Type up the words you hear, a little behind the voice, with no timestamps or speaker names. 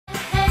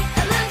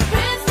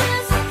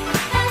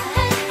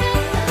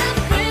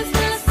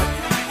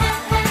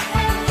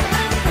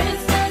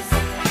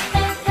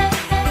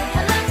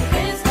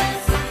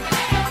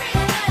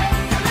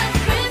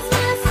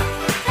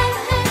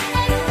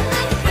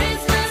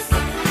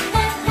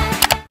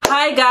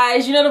Alright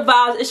guys, you know the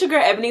vibes. It's your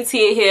girl Ebony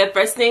Tia here.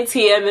 First name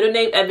Tia, middle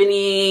name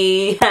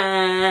Ebony.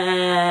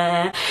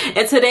 And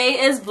today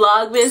is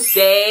Vlogmas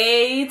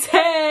Day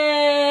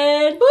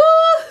 10.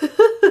 Woo!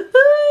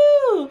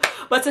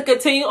 But to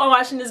continue on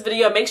watching this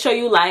video, make sure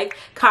you like,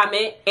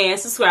 comment, and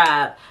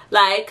subscribe.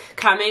 Like,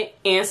 comment,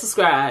 and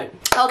subscribe.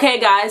 Okay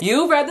guys,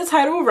 you read the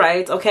title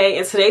right. Okay,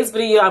 in today's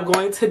video I'm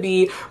going to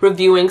be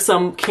reviewing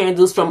some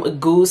candles from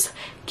Goose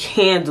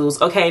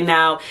candles. Okay,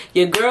 now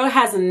your girl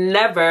has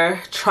never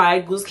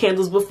tried Goose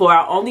candles before.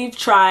 I only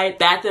tried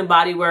Bath and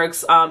Body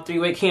Works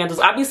 3-wick candles.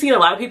 I've been seeing a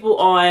lot of people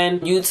on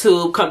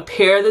YouTube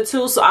compare the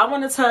two, so I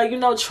want to tell you,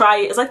 try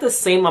it. It's like the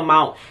same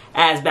amount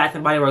as Bath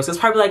and Body Works. It's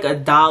probably like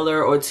 $1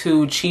 or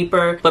 $2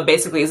 cheaper, but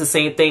basically it's the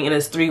same thing, and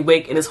it's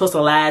 3-wick and it's supposed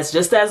to last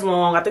just as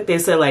long. I think they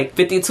said like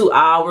 52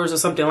 hours or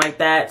something like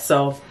that.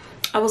 So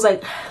I was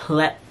like,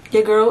 let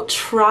your girl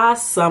try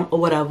some or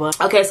whatever.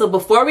 Okay, so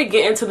before we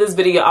get into this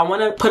video, I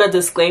want to put a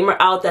disclaimer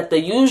out that the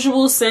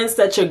usual scents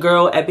that your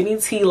girl Ebony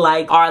T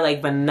like are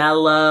like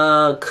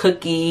vanilla,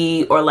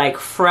 cookie, or like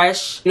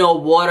fresh,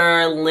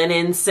 water,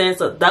 linen scents.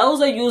 Those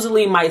are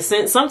usually my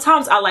scents.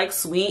 Sometimes I like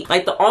sweet.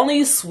 Like the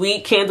only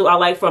sweet candle I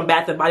like from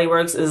Bath and Body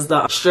Works is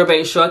the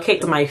strawberry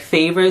shortcake. It's my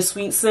favorite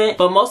sweet scent.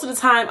 But most of the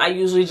time I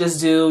usually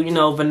just do,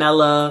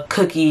 vanilla,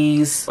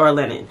 cookies, or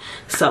linen.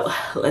 So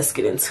let's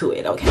get into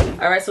it. Okay.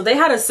 All right, so they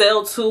had a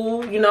sale too.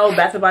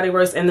 Bath and Body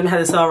Works and them had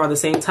a sale around the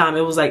same time.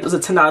 It was a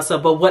 $10 sale.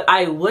 But what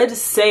I would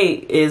say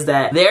is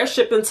that their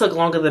shipping took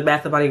longer than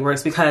Bath and Body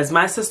Works, because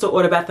my sister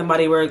ordered Bath and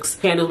Body Works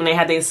candles when they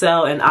had their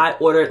sale, and I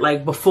ordered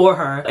like before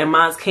her, and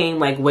mine came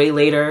like way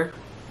later.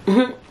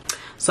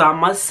 So I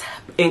must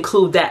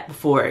include that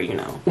before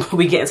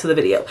we get into the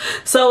video.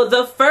 So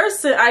the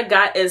first that I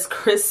got is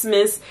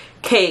Christmas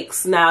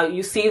cakes. Now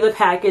you see the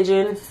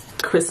packaging.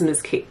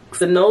 Christmas cakes.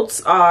 The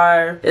notes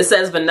are, it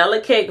says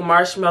vanilla cake,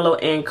 marshmallow,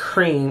 and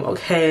cream.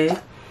 Okay,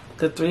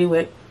 the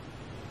 3-wick.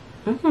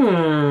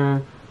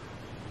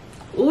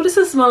 Ooh, this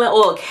is smelling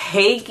all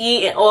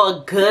cakey and all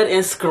good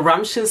and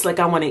scrumptious. Like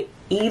I want to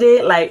eat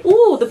it. Like,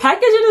 ooh, the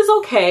packaging is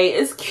okay.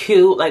 It's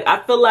cute. Like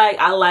I feel like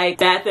I like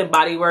Bath and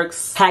Body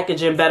Works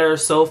packaging better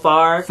so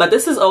far, but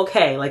this is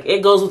okay. Like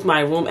it goes with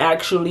my room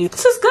actually.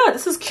 This is good.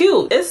 This is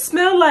cute. It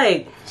smells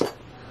like,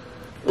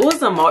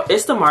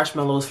 it's the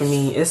marshmallows for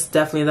me. It's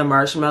definitely the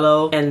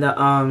marshmallow and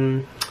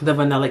the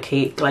vanilla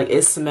cake. Like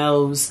it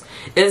smells,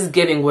 it's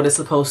giving what it's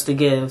supposed to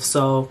give.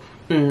 So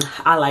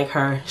I like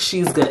her.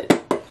 She's good.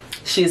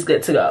 She's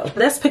good to go.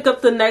 Let's pick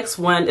up the next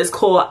one. It's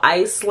called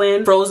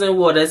Iceland Frozen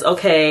Waters.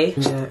 Okay.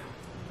 Yeah.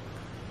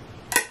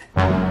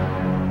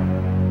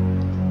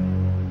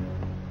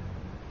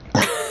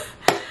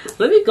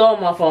 Let me go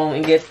on my phone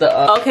and get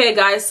the okay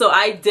guys, so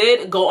I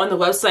did go on the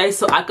website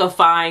so I could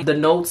find the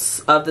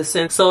notes of the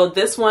scent. So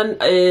this one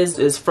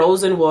is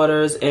Frozen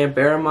Waters and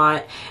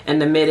Bergamot,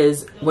 and the mid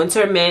is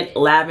Winter Mint,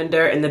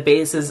 Lavender, and the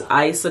base is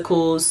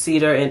Icicles,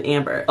 Cedar, and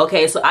Amber.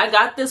 Okay, so I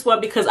got this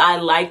one because I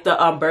like the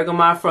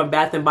Bergamot from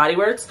Bath and Body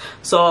Works,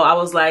 so I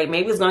was like,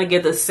 maybe it's gonna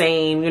get the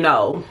same,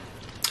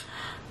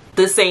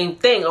 the same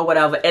thing or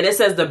whatever. And it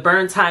says the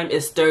burn time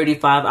is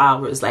 35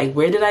 hours. Like,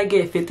 where did I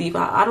get 55?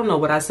 I don't know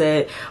what I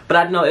said, but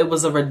I know it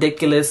was a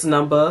ridiculous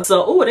number.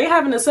 So, oh, they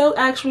having a sale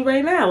actually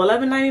right now,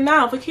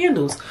 $11.99 for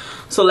candles.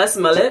 So let's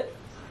smell it.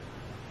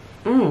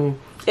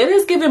 It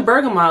is giving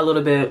bergamot a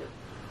little bit.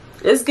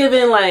 It's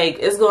giving like,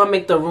 it's gonna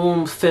make the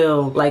room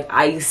feel like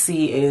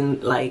icy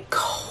and like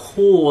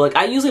cool. Like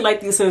I usually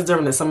like these scents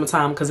during the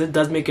summertime because it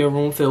does make your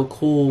room feel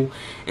cool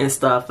and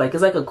stuff. Like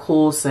it's like a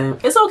cool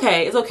scent. It's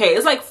okay. It's okay.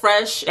 It's like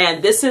fresh,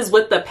 and this is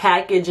what the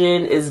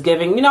packaging is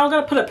giving. I'm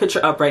gonna put a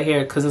picture up right here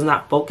because it's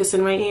not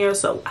focusing right here,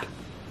 so I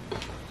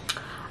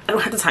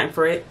don't have the time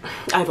for it.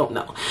 I don't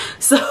know.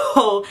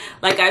 So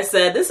like I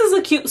said, this is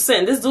a cute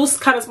scent. This does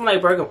kind of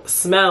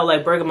smell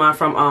like bergamot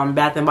from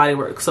Bath and Body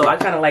Works, so I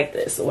kind of like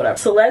this or whatever.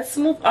 So let's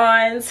move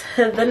on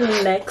to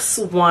the next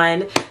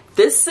one.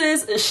 This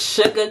is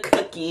Sugar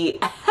Cookie.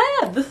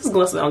 This is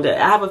gonna smell good.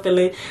 I have a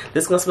feeling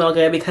this is gonna smell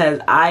good because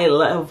I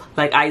love,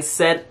 like I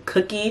said,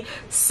 cookie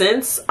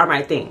scents are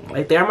my thing.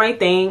 Like they're my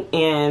thing,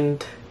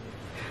 and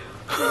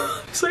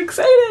I'm so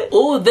excited.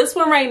 Oh, this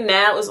one right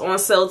now is on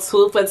sale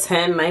too for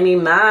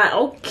 $10.99.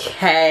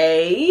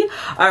 Okay.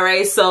 All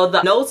right. So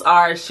the notes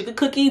are sugar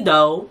cookie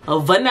dough, a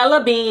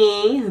vanilla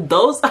bean.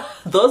 Those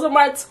are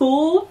my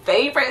two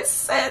favorite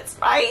scents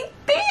right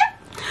there.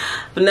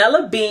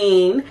 Vanilla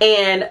bean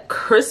and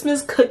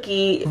Christmas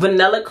cookie,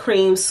 vanilla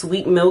cream,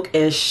 sweet milk,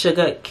 and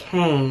sugar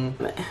cane.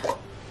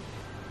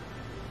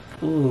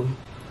 Ooh.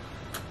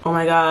 Oh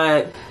my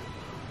god.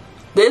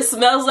 This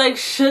smells like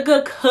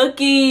sugar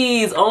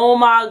cookies. Oh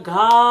my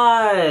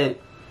god.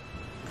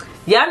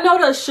 Y'all know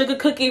the sugar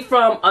cookie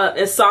from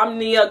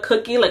Insomnia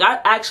Cookie? Like I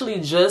actually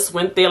just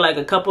went there like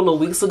a couple of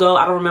weeks ago.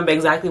 I don't remember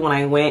exactly when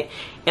I went,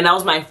 and that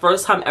was my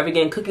first time ever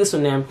getting cookies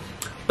from them.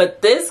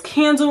 But this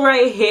candle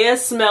right here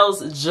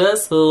smells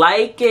just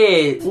like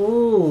it.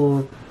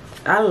 Ooh.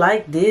 I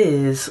like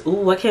this.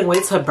 Ooh, I can't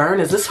wait to burn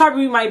this. This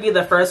probably might be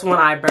the first one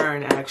I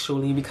burn,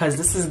 actually, because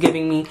this is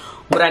giving me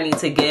what I need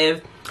to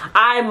give.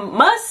 I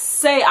must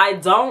say I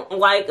don't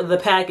like the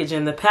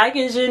packaging. The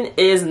packaging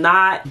is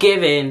not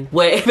giving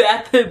what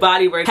Bath and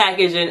Body Works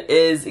packaging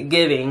is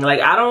giving. Like,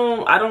 I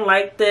don't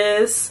like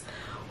this.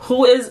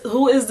 Who is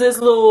this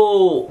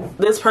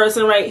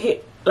person right here?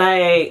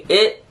 Like,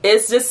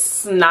 it's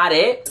just not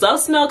it. Stuff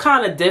smell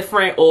kind of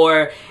different,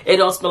 or it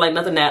don't smell like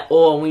nothing at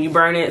all when you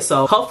burn it.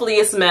 So hopefully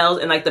it smells,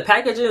 and like the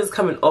packaging is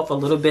coming off a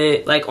little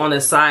bit like on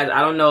the side.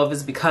 I don't know if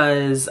it's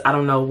because, I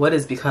don't know what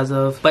it's because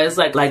of, but it's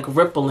like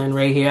rippling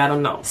right here. I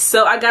don't know.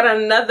 So I got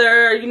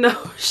another, you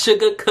know,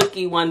 sugar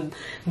cookie one.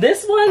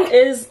 This one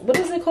is, what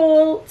is it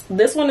called?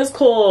 This one is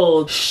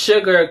called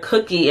sugar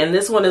cookie, and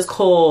this one is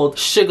called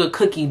sugar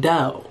cookie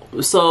dough.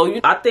 So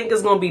I think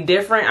it's gonna be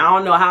different. I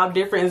don't know how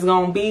different it's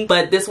gonna be,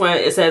 but this one,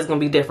 it says it's gonna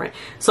be different.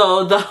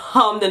 So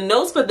the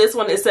notes for this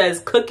one, it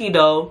says cookie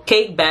dough,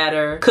 cake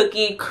batter,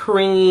 cookie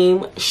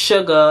cream,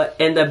 sugar,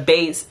 and the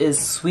base is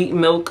sweet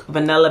milk,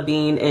 vanilla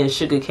bean, and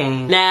sugar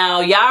cane.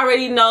 Now y'all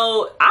already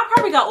know I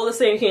probably got all the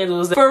same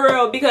candles for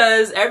real,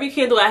 because every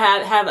candle I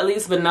have at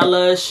least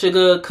vanilla,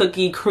 sugar,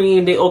 cookie,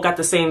 cream. They all got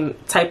the same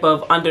type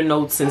of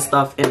undernotes and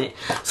stuff in it.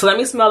 So let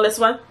me smell this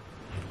one.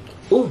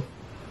 Ooh.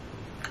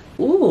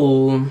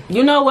 Ooh,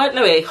 you know what?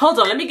 No, wait, hold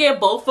on. Let me get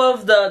both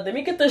of the, let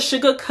me get the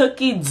sugar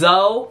cookie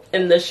dough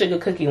and the sugar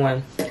cookie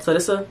one. So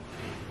this is a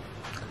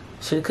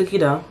sugar cookie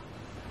dough.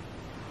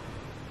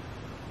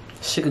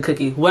 Sugar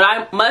cookie. What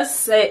I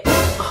must say,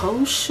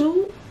 oh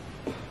shoot.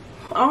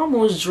 I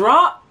almost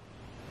dropped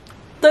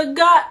the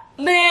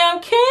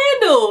goddamn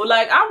candle.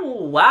 Like, I'm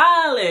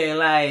wildin'.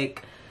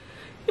 Like,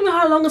 you know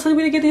how long it took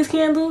me to get these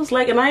candles?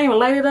 Like, and I ain't even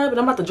light it up and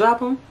I'm about to drop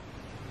them.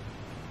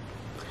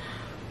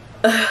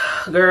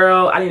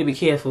 Girl, I need to be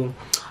careful.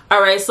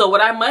 Alright, so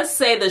what I must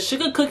say, the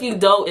sugar cookie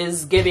dough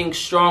is giving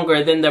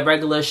stronger than the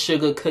regular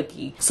sugar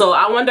cookie. So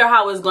I wonder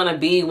how it's gonna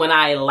be when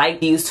I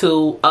light these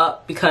two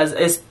up, because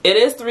it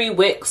is 3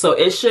 wicks, so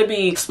it should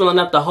be smelling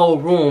up the whole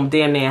room,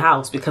 damn near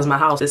house, because my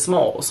house is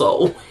small,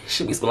 so it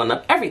should be smelling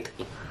up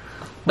everything.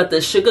 But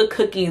the sugar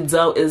cookie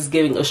dough is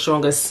giving a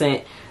stronger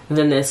scent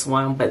than this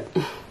one, but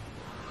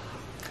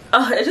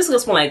it just gonna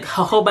smell like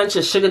a whole bunch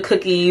of sugar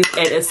cookies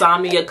and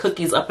insomnia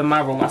cookies up in my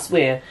room, I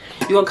swear.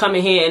 You're gonna come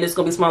in here and it's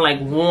gonna be smelling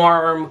like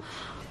warm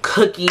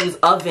cookies,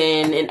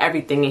 oven, and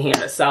everything in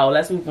here. So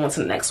let's move on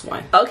to the next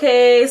one.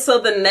 Okay, so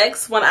the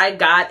next one I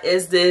got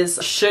is this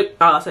sugar,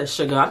 oh, I said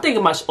sugar. I'm thinking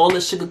about all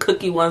the sugar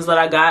cookie ones that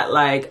I got.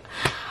 Like,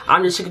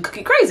 I'm just sugar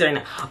cookie crazy right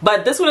now.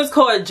 But this one is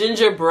called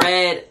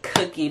gingerbread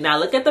cookie. Now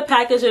look at the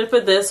packaging for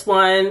this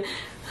one.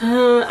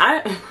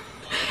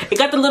 It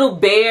got the little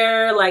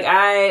bear. Like,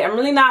 I'm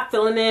really not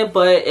feeling it,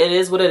 but it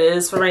is what it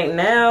is for right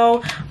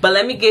now. But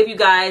let me give you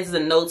guys the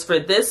notes for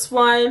this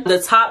one.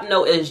 The top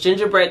note is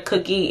gingerbread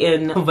cookie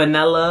and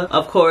vanilla.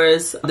 Of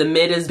course, the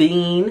mid is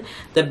bean.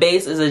 The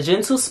base is a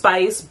gentle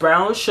spice,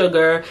 brown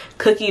sugar,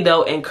 cookie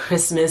dough, and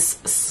Christmas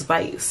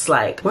spice.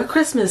 Like, what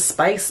Christmas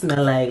spice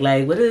smell like?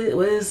 Like, what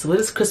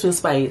is Christmas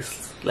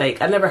spice? Like,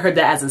 I never heard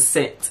that as a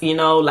scent, you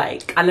know?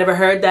 Like, I never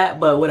heard that,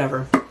 but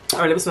whatever. All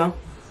right, let me smell.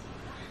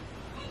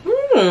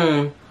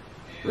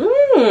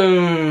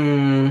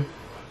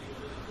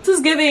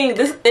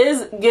 This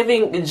is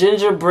giving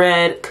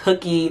gingerbread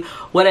cookie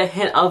with a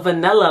hint of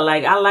vanilla.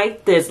 Like, I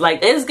like this. Like,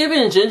 it's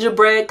giving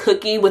gingerbread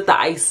cookie with the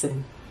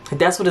icing.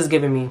 That's what it's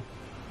giving me.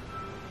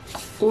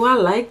 Ooh, I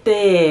like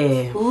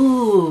that.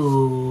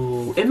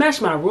 Ooh, it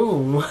matched my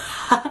room. Ooh,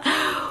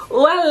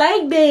 I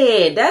like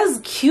that. That's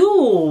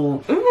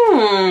cute.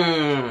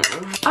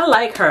 I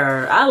like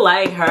her. I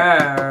like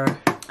her.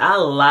 I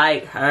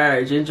like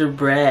her.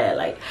 Gingerbread.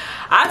 Like,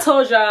 I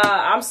told y'all,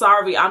 I'm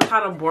sorry, I'm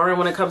kind of boring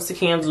when it comes to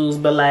candles,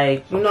 but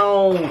like, you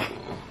know,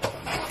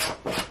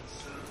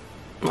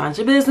 mind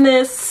your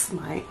business.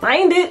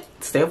 Mind it.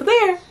 Stay over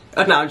there.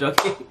 Oh, no, I'm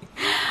joking.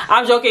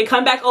 I'm joking.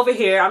 Come back over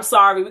here. I'm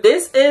sorry.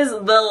 This is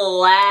the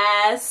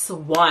last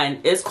one.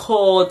 It's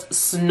called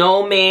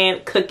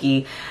Snowman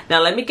Cookie.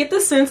 Now, let me get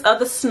the sense of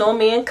the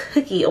Snowman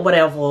Cookie or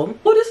whatever. Oh,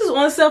 this is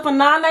on sale for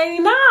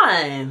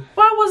 $9.99.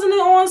 Why wasn't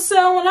it on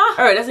sale when I...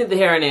 Alright, that's neither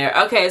here and there.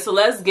 Okay, so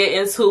let's get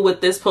into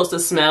what this supposed to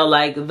smell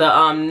like.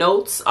 The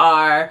notes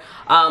are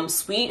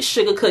sweet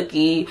sugar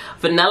cookie,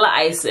 vanilla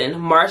icing,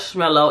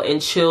 marshmallow,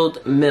 and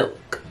chilled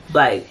milk.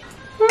 Like...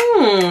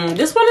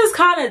 this one is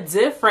kind of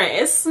different.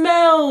 It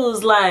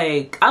smells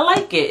like, I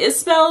like it. It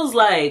smells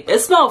like, it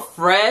smells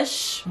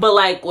fresh, but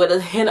like with a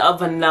hint of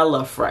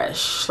vanilla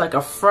fresh. Like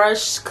a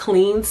fresh,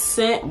 clean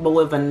scent, but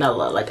with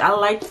vanilla. Like, I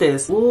like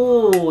this.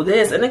 Ooh,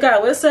 this. And it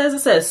got, what it says? It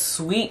says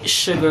sweet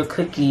sugar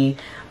cookie,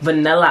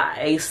 vanilla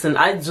icing.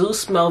 I do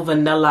smell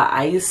vanilla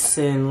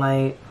icing.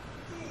 Like,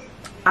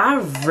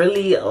 I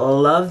really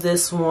love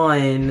this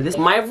one.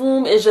 My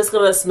room is just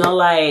gonna smell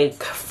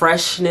like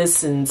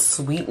freshness and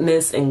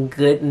sweetness and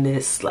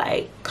goodness.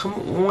 Like, come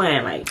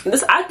on. Like,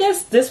 this, I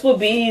guess this will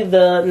be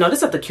the, no, this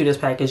is not the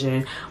cutest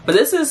packaging, but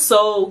this is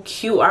so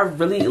cute. I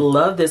really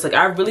love this. Like,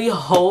 I really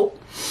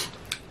hope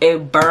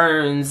it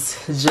burns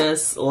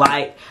just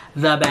like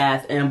the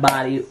Bath and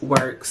Body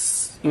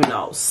Works, you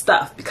know,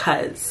 stuff.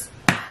 Because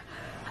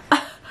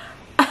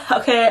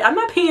okay, I'm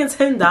not paying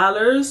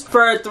 $10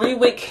 for a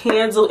 3-wick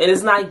candle and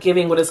it's not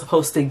giving what it's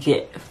supposed to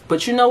give.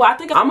 But you know what? I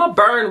think I'm gonna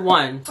burn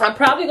one. I'm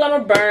probably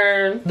gonna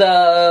burn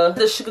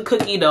the sugar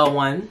cookie dough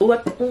one.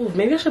 Ooh,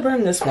 maybe I should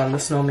burn this one, the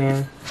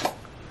snowman.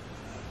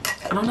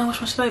 I don't know,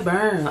 which one should I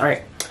burn? All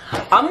right,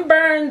 I'm gonna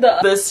burn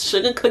this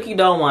sugar cookie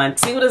dough one,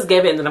 see what it's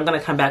giving, and then I'm gonna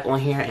come back on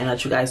here and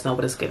let you guys know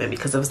what it's giving,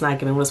 because if it's not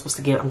giving what it's supposed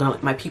to give, I'm gonna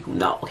let my people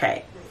know,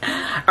 okay?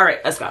 All right,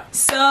 let's go.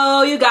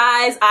 So you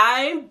guys,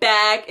 I'm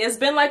back. It's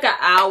been like an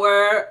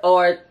hour,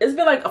 or it's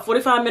been like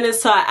 45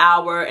 minutes to an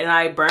hour, and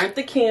I burnt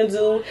the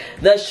candle,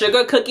 the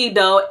sugar cookie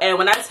dough, and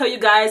when I tell you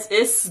guys,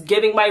 it's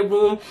giving my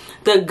room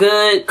the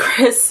good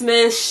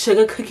Christmas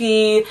sugar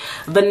cookie,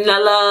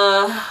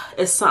 vanilla,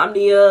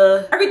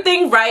 insomnia,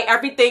 everything right,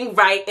 everything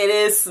right. It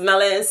is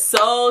smelling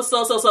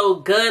so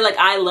good. Like,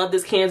 I love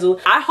this candle.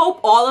 I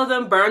hope all of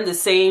them burn the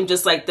same,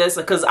 just like this,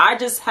 because I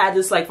just had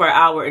this like for an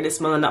hour and it's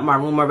smelling up my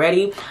room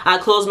already. I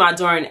closed my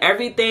door and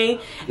everything,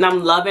 and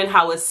I'm loving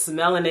how it's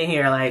smelling in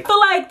here. Like, I feel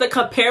like the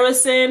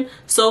comparison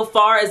so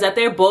far is that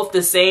they're both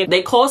the same.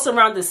 They cost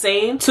around the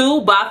same too,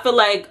 but I feel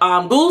like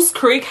Goose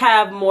Creek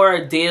have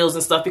more deals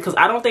and stuff, because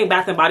I don't think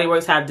Bath and Body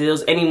Works have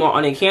deals anymore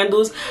on their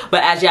candles.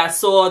 But as y'all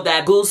saw,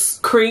 that Goose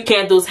Creek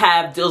candles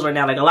have deals right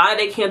now. Like, a lot of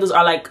their candles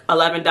are like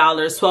 $11,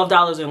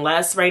 $12 and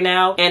less right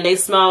now, and they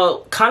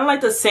smell kind of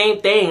like the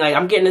same thing. Like,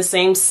 I'm getting the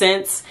same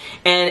scents,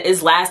 and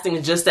it's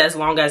lasting just as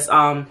long as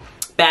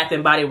Bath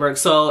and Body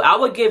Works. So I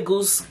would give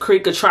Goose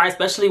Creek a try,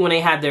 especially when they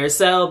have their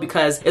sale,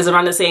 because it's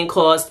around the same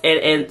cost and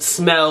it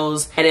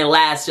smells and it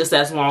lasts just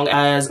as long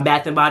as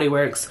Bath and Body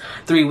Works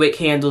 3-wick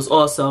candles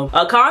also.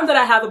 A con that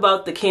I have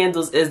about the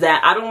candles is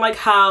that I don't like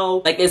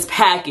how like it's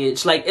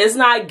packaged. Like, it's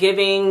not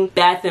giving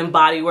Bath and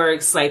Body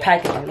Works like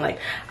packaging. Like,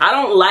 I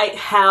don't like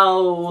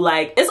how,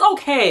 like, it's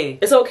okay.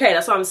 It's okay,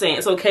 that's what I'm saying.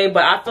 It's okay,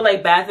 but I feel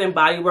like Bath and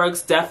Body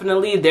Works,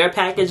 definitely their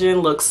packaging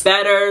looks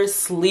better,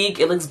 sleek.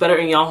 It looks better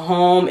in your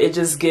home. It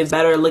just gives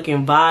better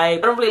looking vibe. I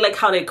don't really like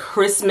how their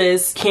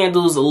Christmas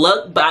candles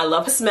look, but I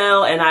love the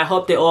smell, and I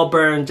hope they all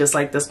burn just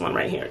like this one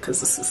right here, because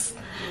this is,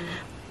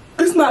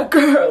 it's my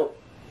girl.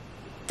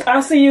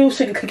 I see you,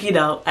 sugar cookie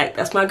dough. Like,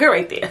 that's my girl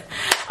right there.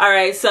 All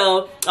right,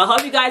 so I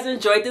hope you guys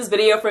enjoyed this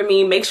video from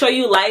me. Make sure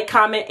you like,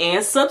 comment,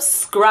 and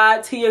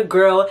subscribe to your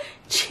girl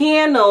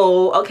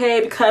channel, okay?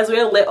 Because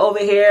we're lit over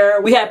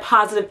here. We have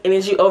positive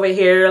energy over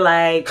here.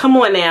 Like, come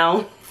on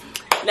now.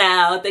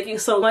 Now, thank you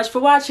so much for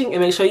watching,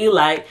 and make sure you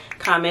like,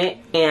 comment,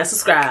 and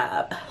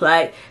subscribe.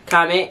 Like,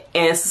 comment,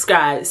 and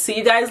subscribe. See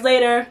you guys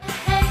later.